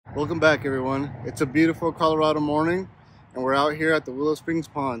Welcome back, everyone. It's a beautiful Colorado morning, and we're out here at the Willow Springs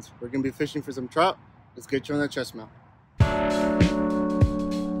Ponds. We're going to be fishing for some trout. Let's get you on that chest mount.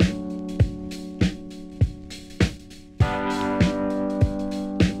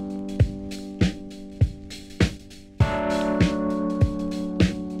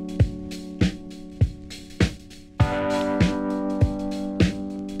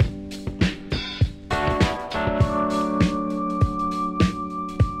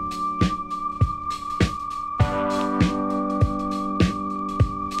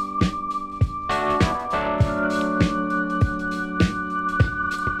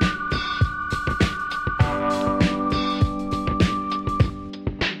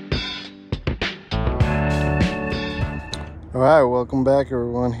 Alright, welcome back,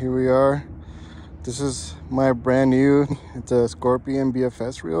 everyone. Here we are. This is my brand new, it's a Scorpion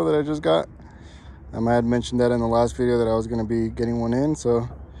BFS reel that I just got. I had mentioned that in the last video that I was going to be getting one in, so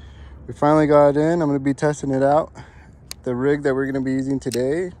we finally got it in. I'm going to be testing it out. The rig that we're going to be using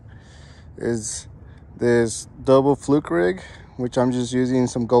today is this double fluke rig, which I'm just using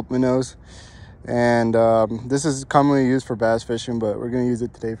some gulp minnows. And this is commonly used for bass fishing, but we're going to use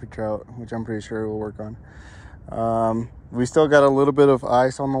it today for trout, which I'm pretty sure it will work on. We still got a little bit of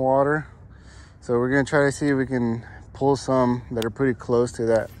ice on the water, so we're going to try to see if we can pull some that are pretty close to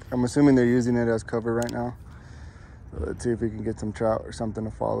that. I'm assuming they're using it as cover right now. So let's see if we can get some trout or something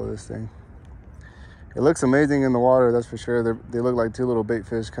to follow this thing. It looks amazing in the water, that's for sure. They look like two little bait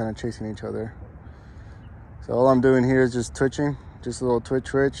fish kind of chasing each other. So all I'm doing here is just twitching, just a little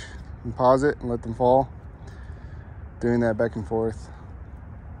twitch, and pause it and let them fall. Doing that back and forth.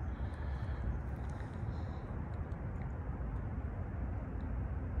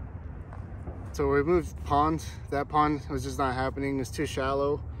 So we moved ponds. That pond was just not happening. It's too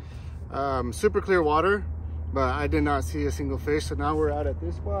shallow. Super clear water, but I did not see a single fish. So now we're out at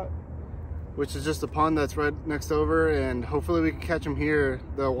this spot, which is just a pond that's right next over, and hopefully we can catch them here.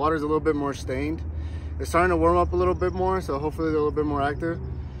 The water's a little bit more stained. It's starting to warm up a little bit more, so hopefully they're a little bit more active.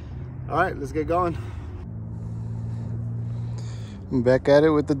 All right, let's get going. I'm back at it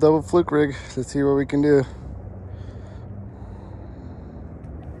with the double fluke rig. Let's see what we can do.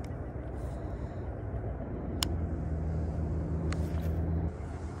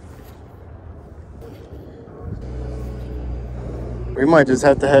 We might just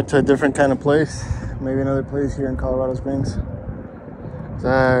have to head to a different kind of place. Maybe another place here in Colorado Springs.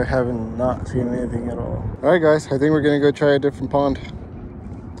 I haven't not seen anything at all. All right, guys, I think we're gonna go try a different pond.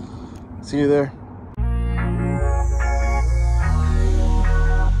 See you there.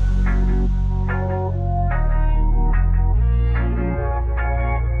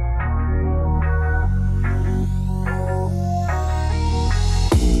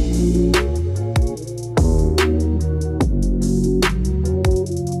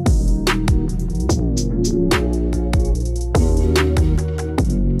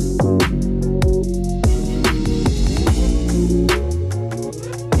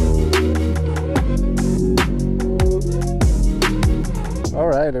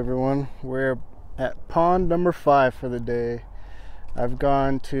 Everyone, we're at pond number 5 for the day. I've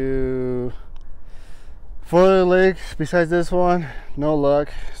gone to 4 other lakes besides this one, no luck.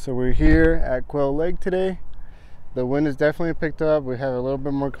 So we're here at Quail Lake today. The wind has definitely picked up. We have a little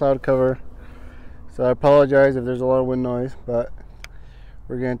bit more cloud cover, so I apologize if there's a lot of wind noise, but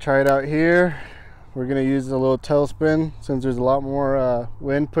we're gonna try it out here. We're gonna use a little tailspin since there's a lot more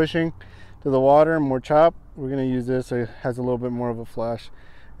wind pushing to the water and more chop. We're gonna use this so it has a little bit more of a flash.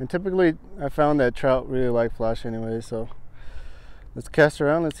 And typically I found that trout really like flash anyway, so let's cast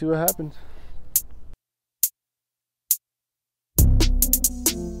around, let's see what happens.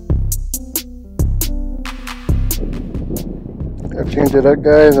 I've changed it up,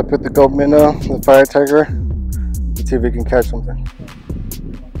 guys. I put the gulp minnow, the fire tiger. Let's see if we can catch something.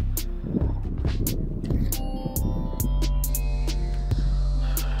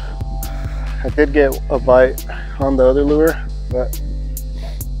 I did get a bite on the other lure, but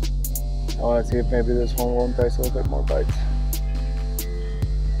I want to see if maybe this one will entice a little bit more bites.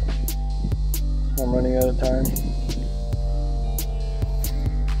 I'm running out of time.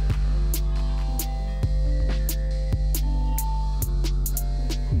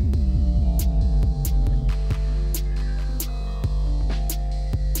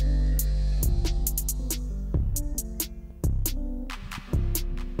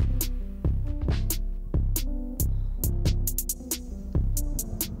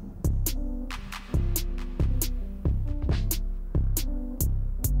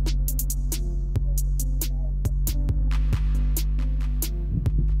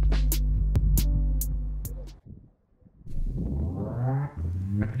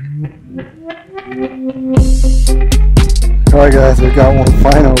 Alright guys, we got one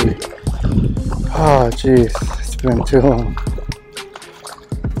finally. Oh jeez, it's been too long.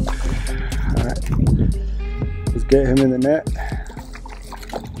 Alright, let's get him in the net.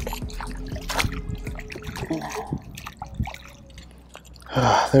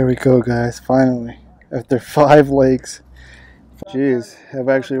 There we go guys, finally. After 5 lakes. Jeez, I've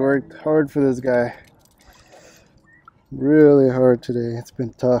actually worked hard for this guy. Really hard today, it's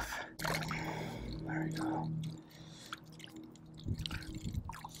been tough. There we go.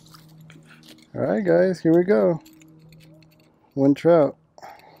 Alright guys, here we go. One trout.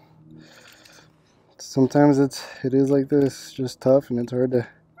 Sometimes it is like this, just tough and it's hard to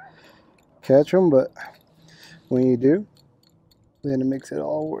catch them, but when you do, then it makes it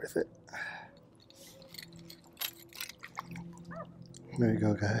all worth it. There you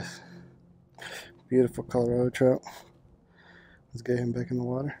go guys. Beautiful Colorado trout. Let's get him back in the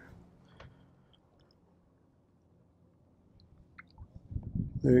water.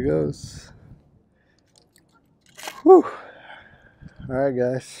 There he goes. Whew. Alright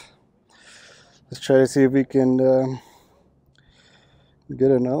guys. Let's try to see if we can get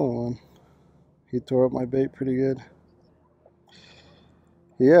another one. He tore up my bait pretty good.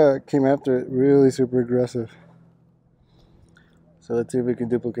 Yeah, it came after it really super aggressive. So let's see if we can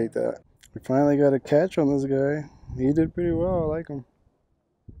duplicate that. We finally got a catch on this guy. He did pretty well, I like him.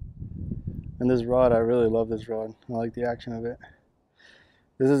 And this rod, I really love this rod. I like the action of it.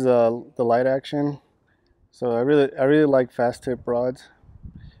 This is the light action. So I really like fast tip rods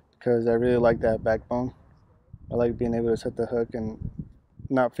because I really like that backbone. I like being able to set the hook and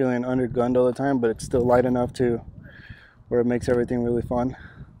not feeling undergunned all the time, but it's still light enough to where it makes everything really fun.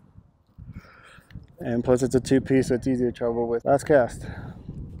 And plus it's a 2-piece, so it's easy to travel with. Last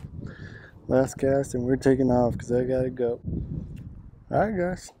cast, and we're taking off because I gotta go. Alright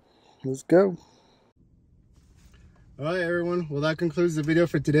guys, let's go. Alright everyone, well that concludes the video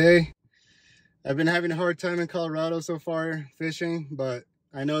for today. I've been having a hard time in Colorado so far fishing, but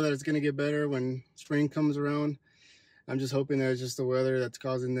I know that it's going to get better when spring comes around. I'm just hoping that it's just the weather that's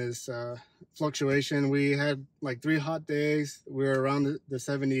causing this fluctuation. We had like 3 hot days. We were around the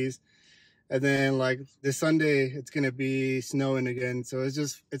 70s. And then like this Sunday, it's going to be snowing again. So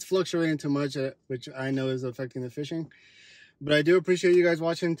it's fluctuating too much, which I know is affecting the fishing. But I do appreciate you guys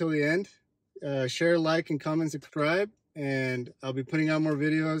watching until the end. Share, like, and comment, subscribe. And I'll be putting out more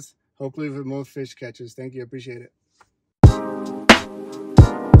videos. Hopefully with more fish catches. Thank you. I appreciate it.